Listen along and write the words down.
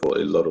for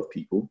a lot of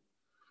people.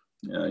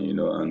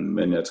 And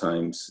many a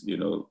times,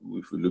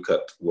 if we look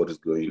at what is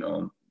going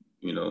on,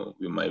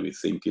 we might be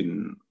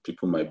thinking,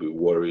 people might be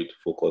worried,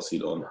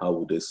 focusing on how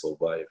would they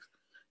survive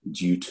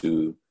due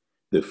to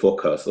the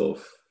forecast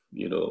of,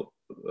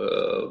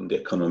 the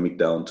economic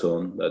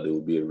downturn, that there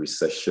will be a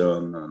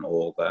recession and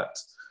all that.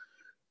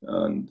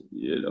 And,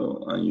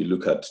 and you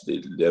look at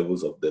the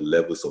levels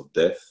of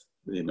death,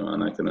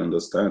 and I can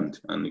understand,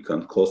 and it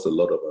can cause a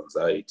lot of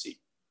anxiety.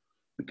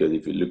 Because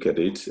if you look at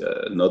it,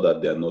 not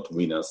that they are not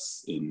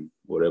winners in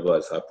whatever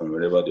has happened,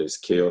 wherever there's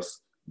chaos,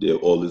 there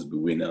will always be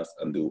winners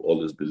and there will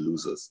always be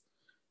losers.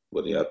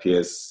 But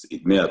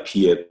it may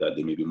appear that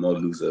there may be more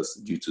losers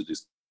due to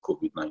this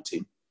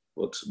COVID-19.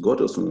 But God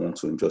doesn't want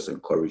to just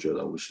encourage us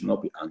that we should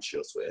not be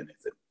anxious for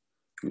anything.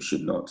 We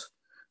should not.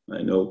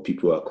 I know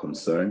people are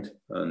concerned,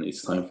 and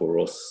it's time for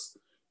us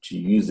to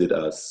use it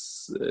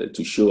as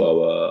to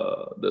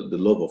show the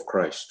love of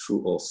Christ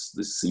through us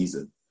this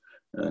season,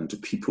 and to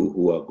people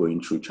who are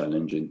going through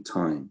challenging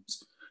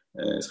times,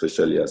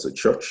 especially as a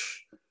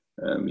church.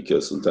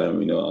 Because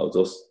sometimes, I was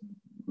just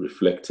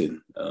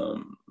reflecting,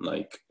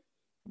 like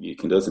you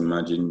can just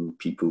imagine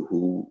people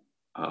who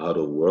are out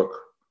of work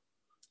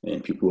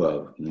and people who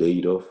are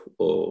laid off,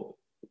 or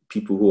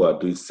people who are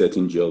doing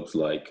certain jobs.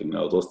 Like, I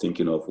was just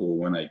thinking of,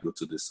 when I go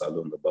to the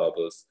salon, the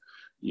barbers,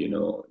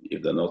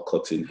 if they're not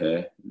cutting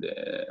hair,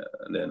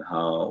 then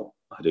how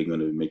are they going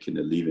to be making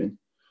a living?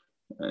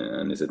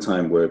 And it's a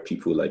time where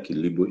people like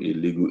illegal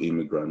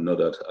immigrant, not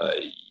that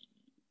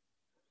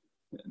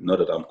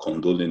I'm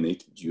condoning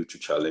it due to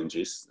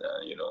challenges.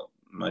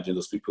 Imagine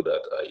those people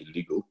that are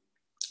illegal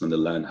on the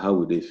land. How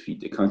would they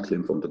feed? They can't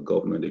claim from the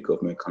government. The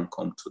government can't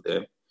come to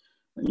them.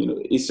 And,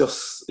 it's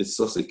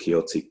just a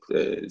chaotic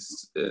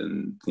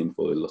thing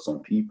for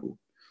some people.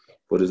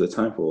 But it's a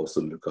time for us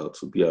to look out,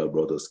 to be our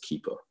brother's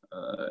keeper,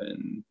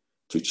 and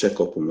to check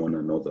up on one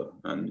another.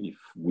 And if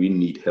we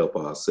need help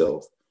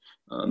ourselves,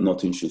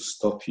 nothing should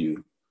stop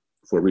you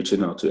for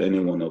reaching out to any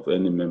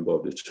member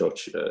of the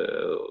church,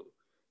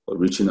 or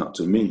reaching out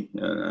to me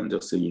and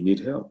just saying you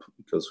need help,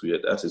 because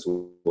that is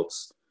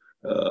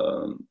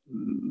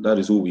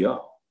who we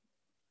are.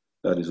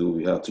 That is who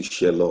we are, to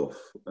share love.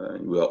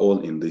 We are all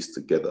in this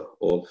together.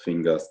 All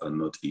fingers are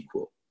not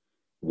equal.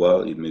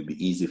 While it may be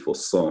easy for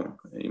some,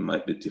 it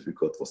might be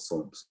difficult for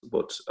some.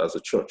 But as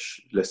a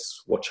church,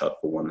 let's watch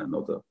out for one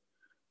another.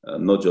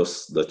 Not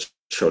just the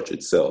church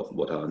itself,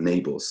 but our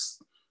neighbors.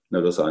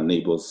 Not just our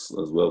neighbors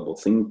as well,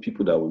 but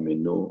people that we may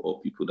know,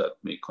 or people that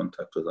may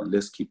contact us, and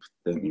let's keep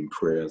them in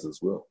prayers as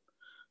well.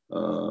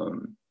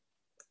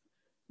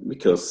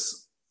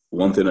 Because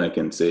one thing I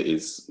can say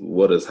is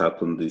what has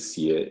happened this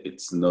year,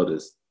 it's not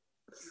a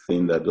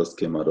thing that just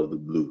came out of the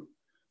blue.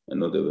 I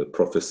know there were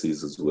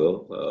prophecies as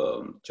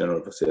well.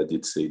 General Overseer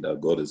did say that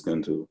God is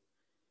going to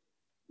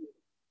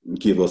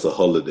give us a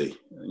holiday,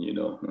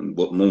 and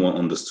but no one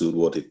understood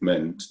what it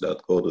meant, that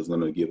God was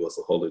going to give us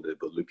a holiday.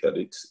 But look at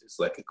it, it's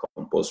like a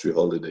compulsory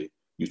holiday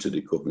due to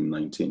the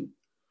COVID-19.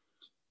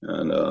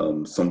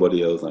 And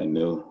somebody else I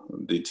know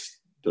did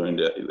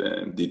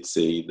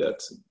say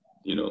that,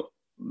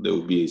 there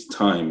will be a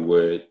time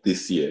where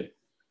this year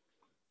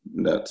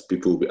that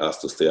people will be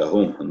asked to stay at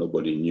home, and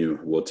nobody knew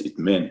what it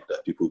meant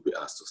that people will be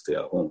asked to stay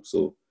at home.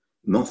 So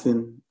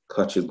nothing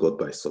catches God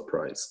by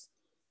surprise.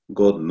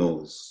 God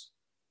knows.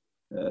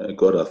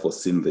 God has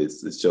foreseen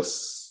this. It's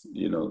just,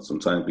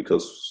 sometimes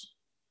because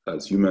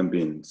as human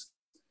beings,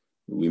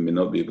 we may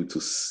not be able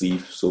to see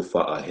so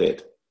far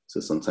ahead.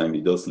 So sometimes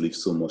it does leave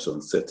so much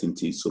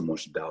uncertainty, so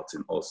much doubt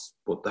in us.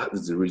 But that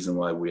is the reason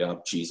why we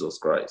have Jesus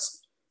Christ.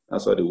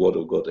 That's why the word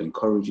of God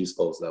encourages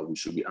us that we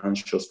should be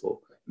anxious for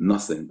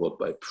nothing, but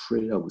by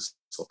prayer with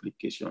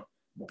supplication.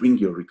 Bring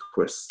your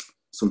requests.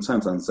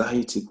 Sometimes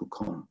anxiety could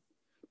come.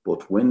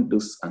 But when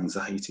this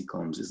anxiety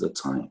comes, is a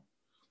time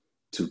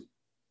to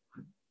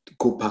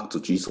go back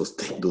to Jesus,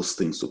 take those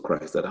things to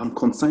Christ, that I'm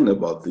concerned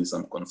about this,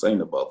 I'm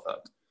concerned about that.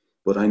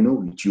 But I know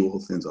with you all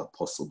things are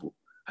possible.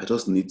 I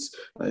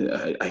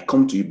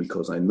come to you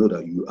because I know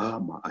that you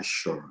are my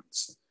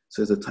assurance.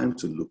 So it's a time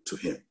to look to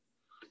him.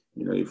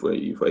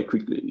 If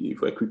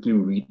I quickly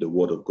read the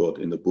word of God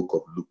in the book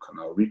of Luke, and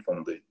I'll read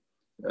from the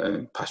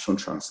Passion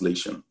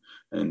Translation,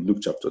 and Luke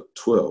chapter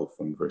 12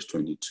 from verse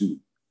 22.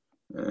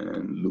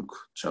 And Luke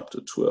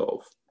chapter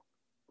 12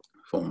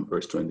 from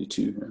verse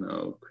 22, and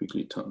I'll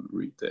quickly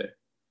read there.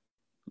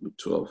 Luke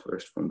 12,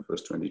 from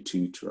verse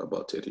 22 to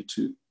about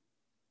 32.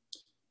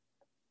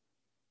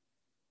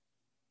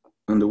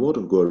 And the word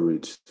of God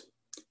reads,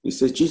 it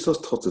says, Jesus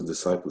taught his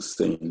disciples,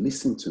 saying,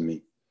 listen to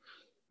me.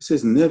 He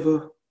says,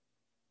 never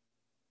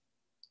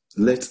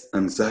let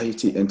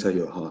anxiety enter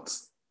your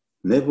hearts.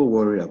 Never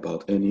worry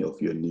about any of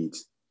your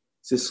needs,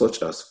 say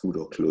such as food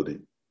or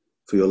clothing.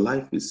 For your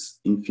life is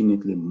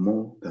infinitely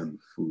more than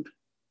food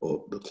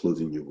or the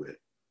clothing you wear.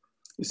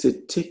 He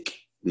said, take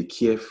the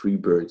carefree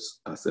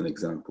birds as an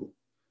example.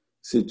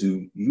 He said,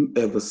 do you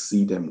ever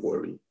see them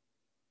worry?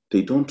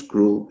 They don't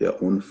grow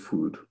their own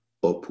food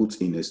or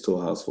put in a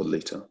storehouse for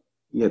later.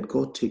 Yet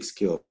God takes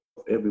care of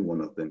every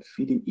one of them,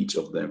 feeding each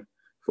of them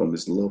from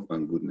his love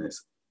and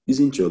goodness.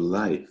 Isn't your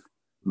life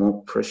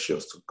more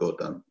precious to God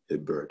than a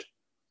bird?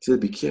 He said,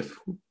 be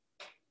careful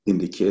in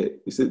the care.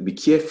 He said, be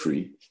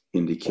carefree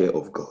in the care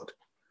of God.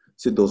 He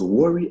said, does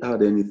worry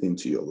add anything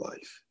to your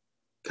life?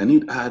 Can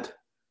it add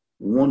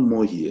one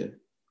more year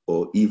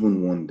or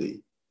even one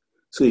day?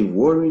 So if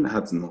worrying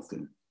adds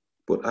nothing,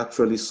 but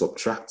actually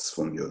subtracts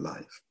from your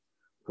life,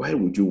 why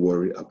would you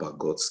worry about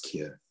God's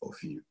care of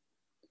you?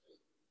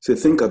 So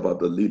think about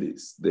the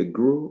lilies. They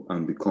grow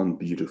and become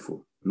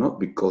beautiful, not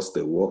because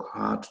they work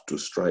hard to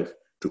strive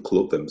to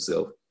clothe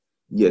themselves,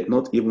 yet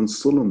not even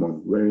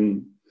Solomon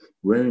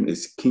wearing a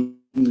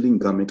kindling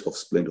garment of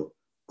splendor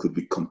could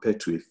be compared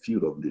to a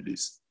field of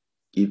lilies.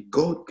 If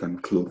God can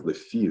clothe the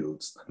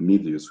fields and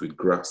meadows with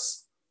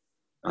grass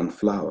and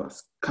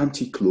flowers, can't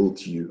he clothe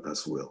you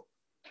as well?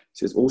 He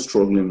says, oh,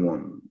 struggling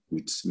one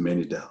with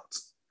many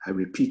doubts. I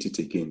repeat it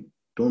again.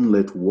 Don't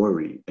let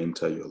worry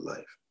enter your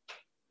life.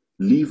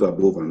 Live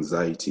above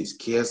anxieties,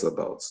 cares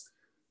about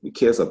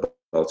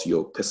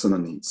your personal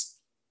needs.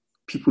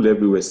 People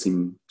everywhere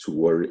seem to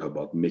worry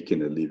about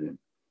making a living,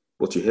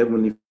 but your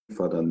Heavenly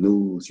Father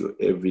knows your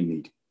every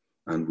need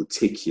and will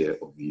take care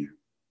of you. It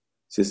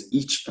says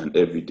each and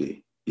every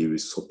day, he will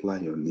supply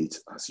your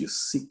needs as you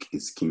seek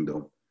his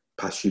kingdom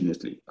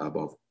passionately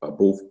above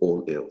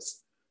all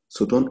else.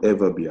 So don't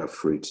ever be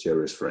afraid,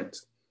 dearest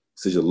friends. It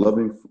says your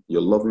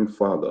loving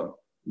Father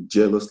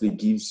joyously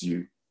gives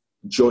you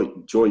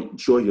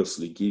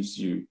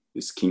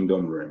his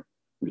kingdom realm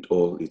with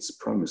all its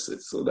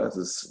promises. So that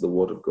is the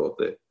word of God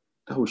there.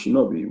 That we should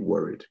not be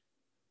worried.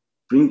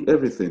 Bring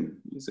everything,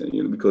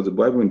 because the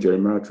Bible in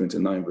Jeremiah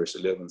 29 verse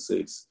 11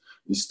 says,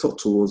 it's thought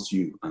towards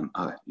you and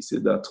I. He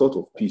said that thought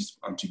of peace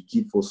and to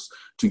give us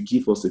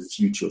a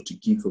future, to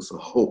give us a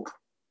hope.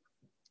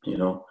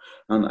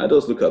 And I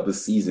just look at the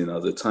season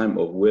as a time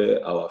of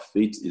where our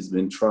faith is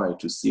being tried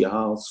to see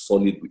how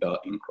solid we are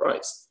in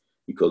Christ.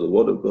 Because the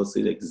word of God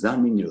says,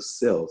 examine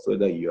yourselves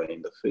whether you are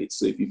in the faith.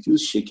 So if you feel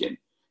shaken,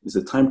 it's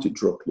a time to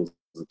draw closer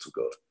to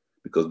God.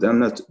 Because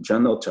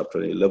Daniel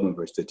chapter 11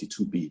 verse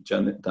 32b,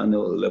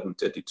 Daniel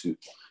 11:32,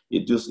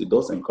 it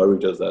does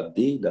encourage us that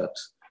they that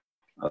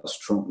are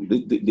strong,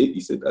 he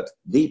said that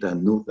they that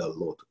know the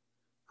Lord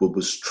will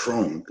be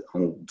strong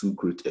and will do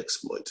great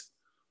exploit.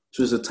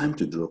 So it's a time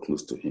to draw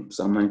close to him.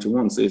 Psalm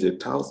 91 says,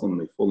 1,000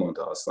 may fall on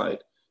our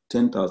side,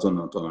 10,000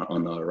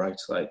 on our right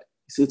side.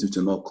 He says it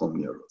will not come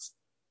near us.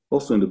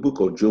 Also in the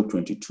book of Job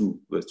 22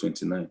 verse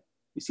 29,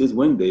 he says,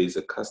 when there is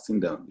a casting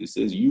down, he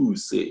says, you will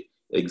say,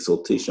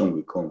 exaltation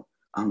will come,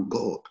 and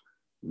God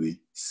will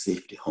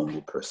save the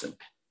humble person.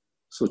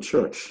 So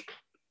church,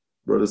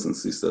 brothers and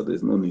sisters,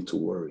 there's no need to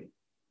worry,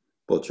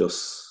 but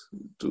just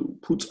to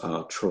put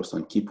our trust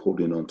and keep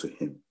holding on to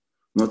him,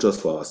 not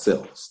just for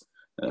ourselves,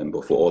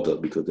 but for others,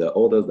 because there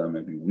are others that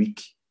may be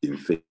weak in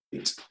faith.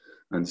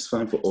 And it's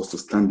fine for us to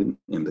stand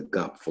in the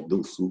gap for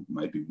those who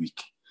might be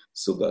weak,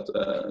 so that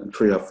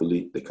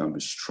prayerfully they can be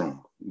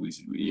strong. They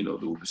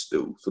will be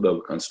still, so that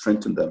we can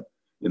strengthen them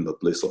in the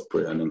place of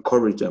prayer and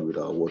encourage them with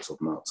our words of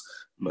mouth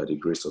by the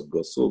grace of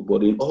God. So,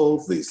 but in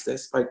all this,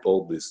 despite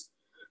all this,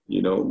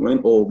 when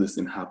all this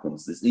thing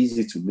happens, it's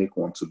easy to make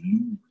one to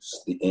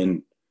lose the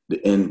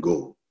end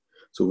goal.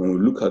 So when we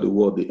look at the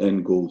word, the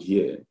end goal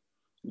here,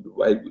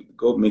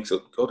 God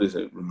is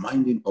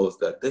reminding us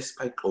that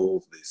despite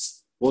all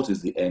this, what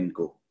is the end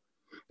goal?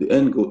 The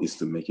end goal is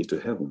to make it to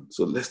heaven.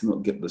 So let's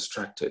not get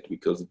distracted,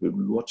 because if we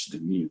watch the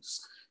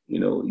news,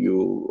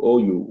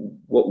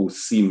 what we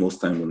see most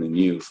time on the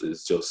news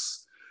is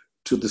just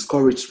to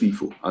discourage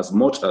people. As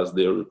much as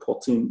they're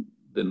reporting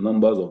the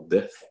numbers of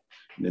death,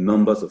 the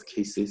numbers of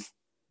cases,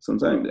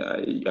 sometimes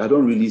I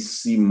don't really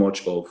see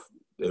much of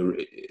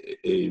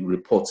a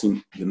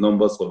reporting the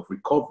numbers of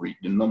recovery,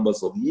 the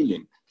numbers of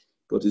healing,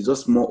 but it's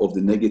just more of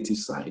the negative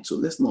side. So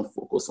let's not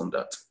focus on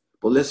that,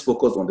 but let's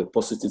focus on the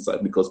positive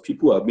side, because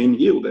people are being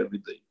healed every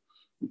day.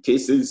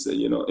 Cases,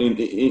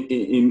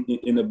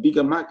 in a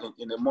bigger market,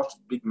 in a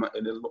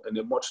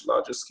much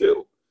larger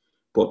scale.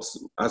 But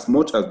as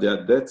much as there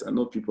are deaths, I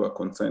know people are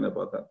concerned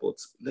about that, but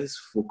let's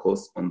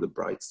focus on the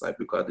bright side,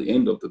 because at the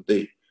end of the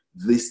day,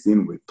 this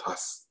thing will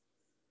pass.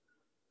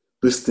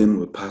 This thing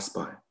will pass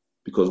by.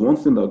 Because one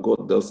thing that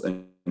God does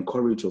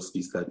encourage us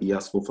is that he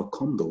has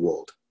overcome the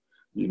world.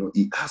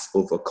 He has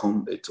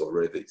overcome it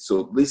already.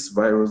 So this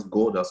virus,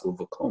 God has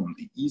overcome.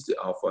 He is the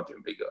Alpha and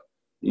Omega.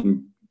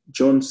 In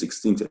John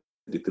 16:33,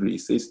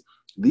 it says,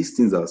 these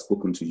things I have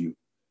spoken to you,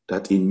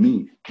 that in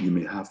me you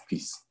may have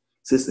peace.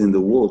 It says, in the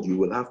world you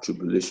will have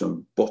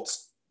tribulation, but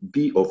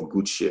be of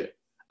good cheer.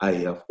 I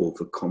have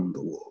overcome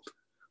the world.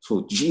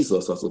 So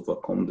Jesus has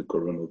overcome the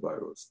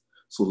coronavirus.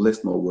 So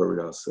let's not worry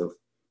ourselves.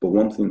 But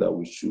one thing that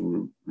we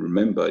should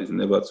remember is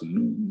never to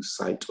lose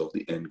sight of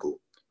the end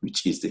goal,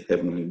 which is the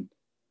heavenly,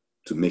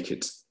 to make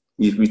it,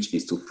 which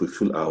is to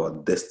fulfill our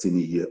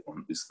destiny here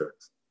on this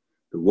earth.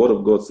 The word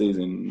of God says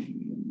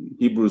in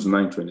Hebrews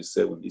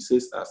 9:27, it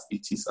says, as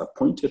it is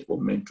appointed for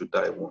men to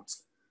die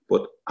once,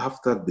 but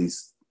after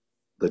this,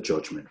 the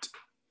judgment.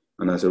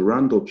 And as a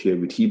round up here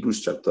with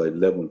Hebrews chapter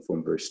 11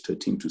 from verse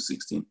 13 to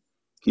 16,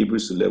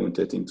 Hebrews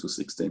 11:13 to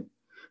 16,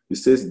 It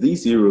says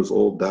these heroes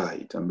all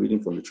died. I'm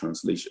reading from the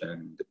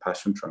translation, the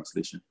Passion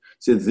Translation.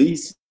 It says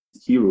these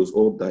heroes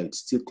all died,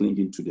 still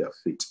clinging to their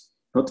faith,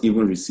 not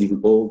even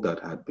receiving all that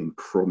had been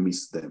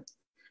promised them. It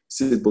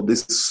says, but they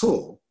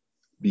saw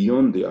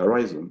beyond the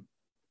horizon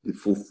the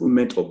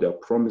fulfillment of their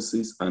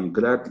promises and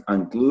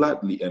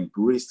gladly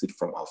embraced it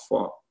from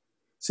afar.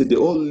 So they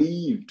all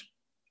lived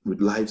with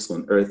lives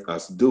on earth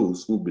as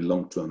those who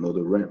belong to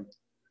another realm.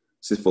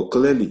 So for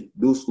clearly,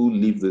 those who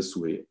live this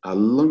way are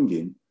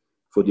longing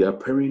for the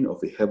appearing of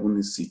a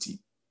heavenly city.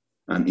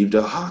 And if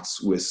their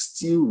hearts were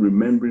still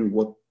remembering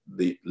what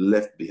they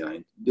left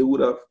behind, they would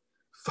have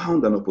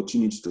found an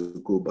opportunity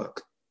to go back.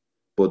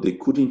 But they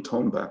couldn't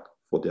turn back,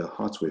 for their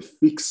hearts were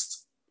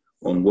fixed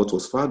on what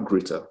was far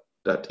greater,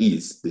 that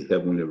is the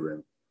heavenly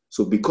realm.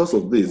 So because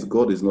of this,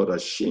 God is not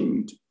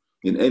ashamed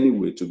in any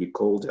way to be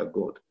called their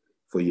God,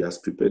 for he has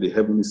prepared a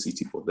heavenly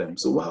city for them.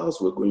 So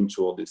whilst we're going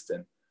through all this,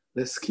 then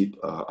let's keep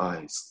our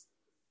eyes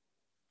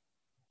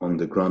on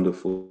the ground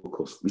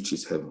focus, which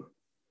is heaven.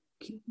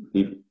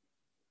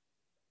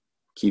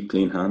 Keep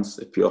clean hands,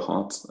 a pure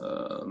heart,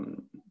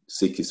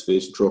 seek his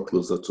face, draw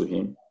closer to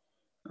him.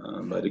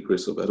 By the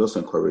grace of God, also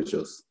encourage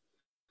us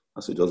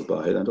as we just bow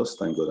our head and just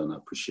thank God and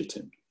appreciate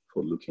him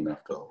for looking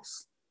after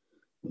us.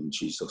 In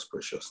Jesus'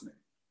 precious name,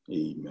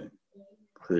 amen.